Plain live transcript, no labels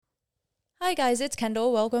Hi guys, it's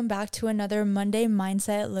Kendall. Welcome back to another Monday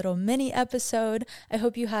Mindset little mini episode. I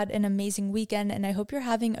hope you had an amazing weekend and I hope you're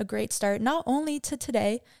having a great start, not only to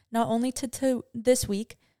today, not only to this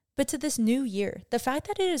week, but to this new year. The fact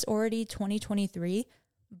that it is already 2023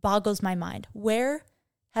 boggles my mind. Where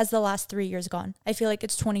has the last 3 years gone? I feel like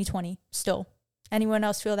it's 2020 still. Anyone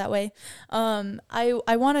else feel that way? I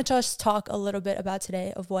want to just talk a little bit about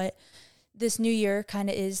today of what this new year kind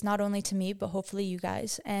of is, not only to me, but hopefully you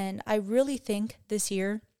guys. And I really think this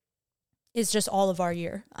year is just all of our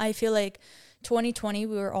year. I feel like 2020,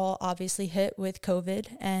 we were all obviously hit with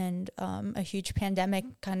COVID and a huge pandemic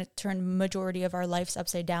kind of turned majority of our lives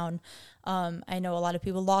upside down. I know a lot of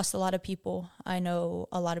people lost a lot of people. I know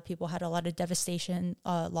a lot of people had a lot of devastation,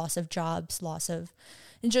 loss of jobs, loss of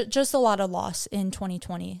just a lot of loss in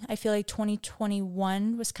 2020. I feel like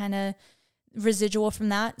 2021 was kind of residual from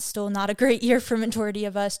that. Still not a great year for majority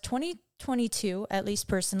of us. 2022, at least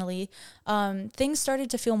personally, things started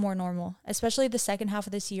to feel more normal, especially the second half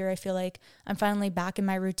of this year. I feel like I'm finally back in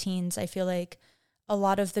my routines. I feel like a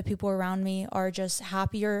lot of the people around me are just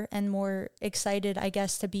happier and more excited, I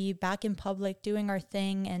guess, to be back in public, doing our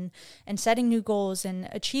thing and setting new goals and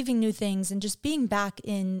achieving new things and just being back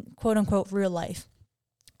in quote unquote real life.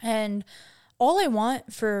 And all I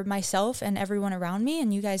want for myself and everyone around me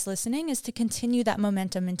and you guys listening is to continue that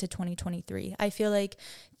momentum into 2023. I feel like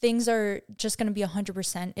things are just going to be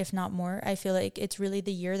 100%, if not more. I feel like it's really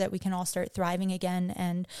the year that we can all start thriving again.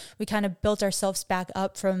 And we kind of built ourselves back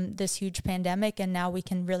up from this huge pandemic. And now we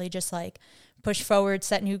can really just like push forward,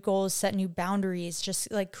 set new goals, set new boundaries,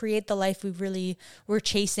 just like create the life we really were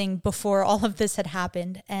chasing before all of this had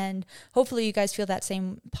happened. And hopefully you guys feel that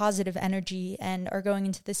same positive energy and are going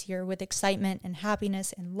into this year with excitement and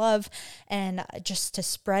happiness and love, and just to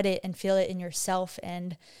spread it and feel it in yourself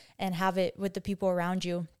and have it with the people around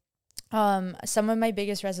you. Some of my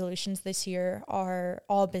biggest resolutions this year are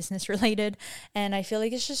all business related, and I feel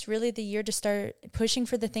like it's just really the year to start pushing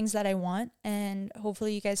for the things that I want, and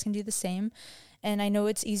hopefully you guys can do the same. And I know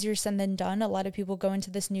it's easier said than done. A lot of people go into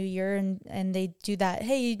this new year and they do that,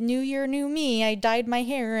 hey, new year, new me. I dyed my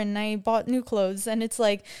hair and I bought new clothes. And it's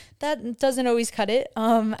like, that doesn't always cut it.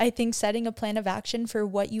 I think setting a plan of action for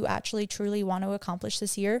what you actually truly want to accomplish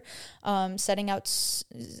this year, setting out,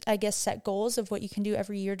 I guess, set goals of what you can do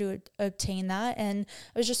every year to obtain that. And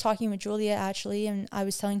I was just talking with Julia actually, and I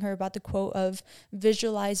was telling her about the quote of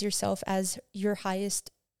visualize yourself as your highest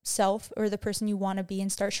self or the person you want to be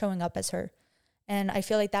and start showing up as her. And I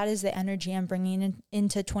feel like that is the energy I'm bringing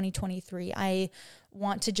into 2023. I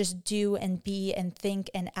want to just do and be and think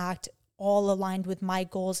and act all aligned with my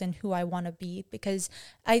goals and who I want to be, because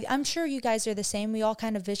I'm sure you guys are the same. We all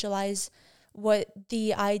kind of visualize what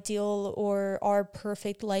the ideal or our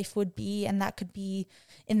perfect life would be. And that could be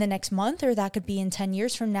in the next month or that could be in 10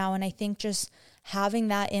 years from now. And I think just having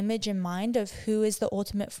that image in mind of who is the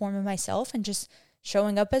ultimate form of myself and just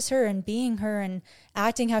showing up as her and being her and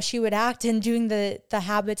acting how she would act and doing the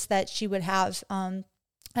habits that she would have.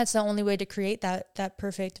 That's the only way to create that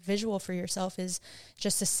perfect visual for yourself, is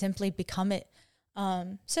just to simply become it.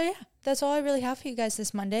 So yeah, that's all I really have for you guys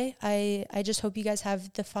this Monday. I just hope you guys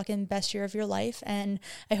have the fucking best year of your life, and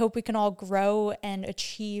I hope we can all grow and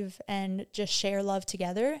achieve and just share love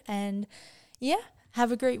together. And yeah,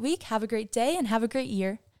 have a great week, have a great day, and have a great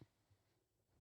year.